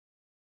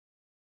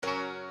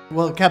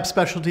Well,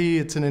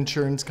 CapSpecialty, it's an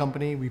insurance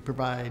company. We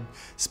provide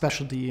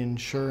specialty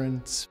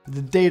insurance.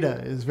 The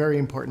data is very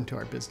important to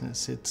our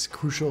business. It's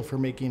crucial for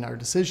making our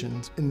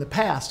decisions. In the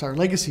past, our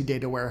legacy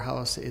data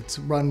warehouse, it's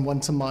run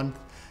once a month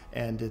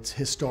and it's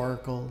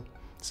historical,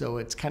 so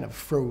it's kind of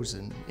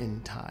frozen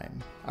in time.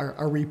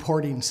 Our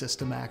reporting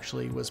system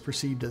actually was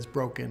perceived as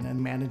broken, and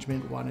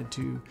management wanted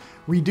to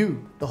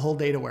redo the whole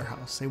data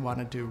warehouse. They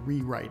wanted to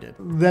rewrite it.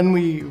 Then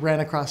we ran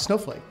across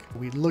Snowflake.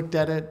 We looked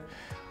at it,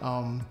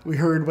 we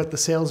heard what the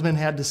salesman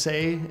had to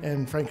say,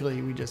 and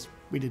frankly,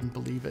 we didn't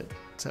believe it.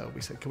 So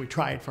we said, can we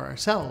try it for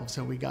ourselves?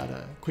 So we got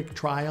a quick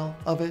trial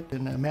of it.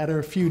 In a matter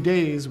of a few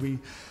days, we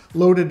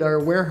loaded our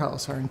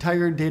warehouse, our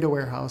entire data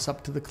warehouse,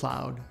 up to the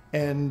cloud,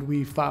 and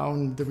we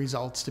found the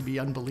results to be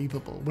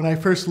unbelievable. When I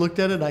first looked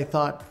at it, I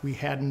thought we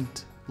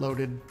hadn't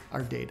loaded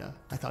our data.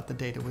 I thought the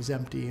data was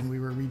empty and we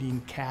were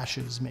reading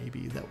caches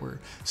maybe that were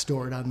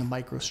stored on the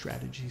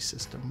MicroStrategy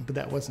system, but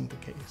that wasn't the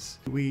case.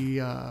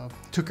 We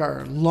took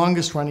our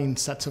longest running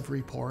sets of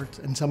reports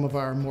and some of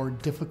our more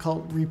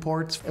difficult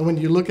reports, and when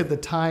you look at the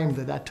time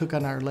that took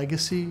on our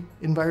legacy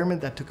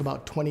environment, that took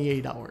about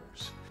 28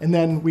 hours. And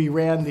then we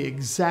ran the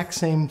exact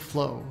same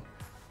flow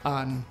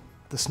on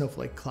the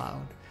Snowflake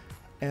cloud,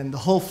 and the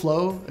whole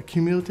flow,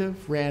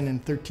 cumulative, ran in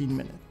 13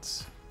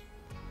 minutes.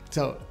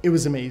 So it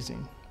was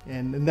amazing,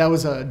 and that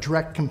was a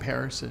direct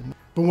comparison.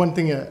 But one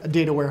thing a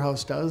data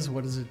warehouse does,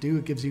 what does it do?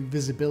 It gives you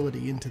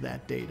visibility into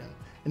that data.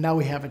 And now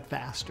we have it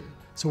faster.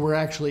 So we're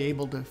actually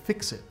able to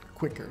fix it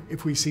quicker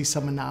if we see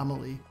some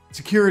anomaly.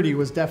 Security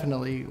was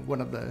definitely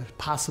one of the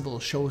possible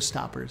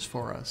showstoppers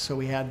for us. So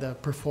we had the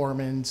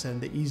performance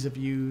and the ease of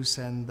use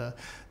and the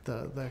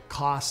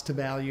cost to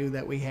value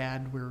that we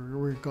had,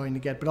 we're going to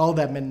get, but all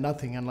that meant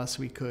nothing unless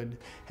we could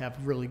have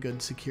really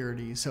good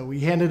security. So we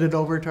handed it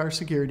over to our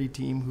security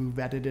team who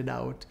vetted it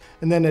out.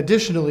 And then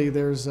additionally,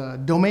 there's a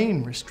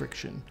domain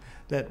restriction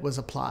that was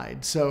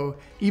applied. So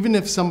even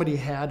if somebody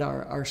had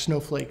our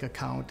Snowflake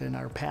account and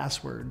our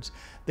passwords,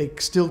 they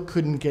still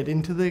couldn't get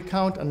into the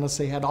account unless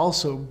they had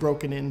also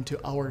broken into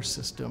our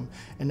system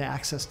and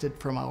accessed it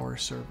from our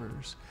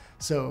servers.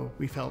 So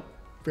we felt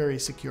very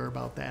secure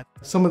about that.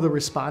 Some of the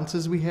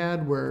responses we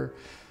had were,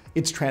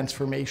 it's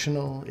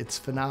transformational, it's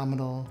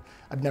phenomenal,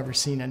 I've never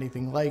seen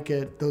anything like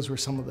it. Those were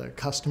some of the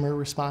customer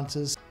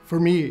responses. For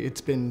me,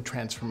 it's been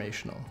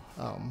transformational.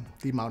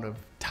 The amount of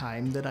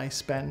time that I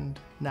spend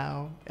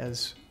now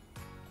as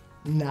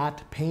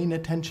not paying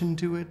attention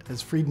to it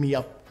has freed me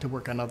up to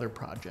work on other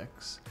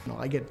projects. You know,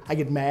 I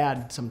get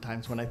mad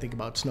sometimes when I think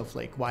about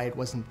Snowflake, why it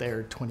wasn't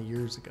there 20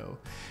 years ago.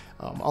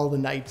 All the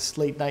nights,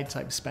 late nights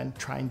I've spent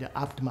trying to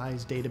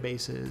optimize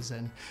databases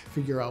and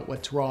figure out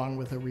what's wrong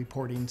with a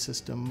reporting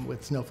system.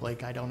 With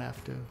Snowflake, I don't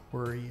have to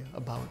worry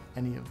about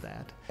any of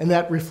that. And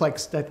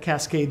that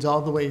cascades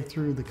all the way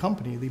through the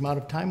company, the amount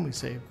of time we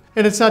save.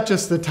 And it's not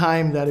just the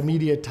time, that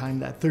immediate time,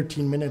 that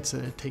 13 minutes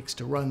that it takes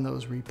to run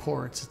those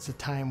reports. It's the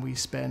time we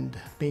spend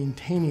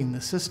maintaining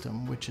the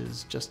system, which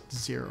is just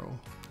zero.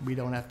 We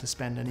don't have to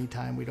spend any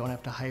time. We don't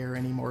have to hire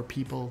any more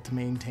people to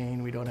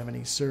maintain. We don't have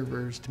any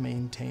servers to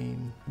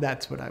maintain.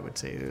 That's what I would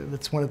say.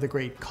 That's one of the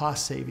great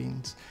cost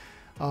savings.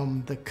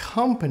 The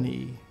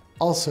company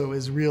also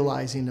is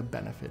realizing a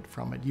benefit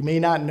from it. You may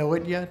not know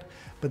it yet,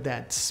 but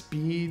that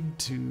speed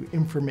to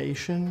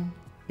information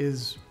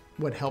is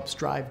what helps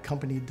drive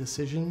company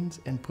decisions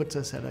and puts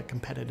us at a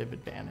competitive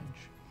advantage.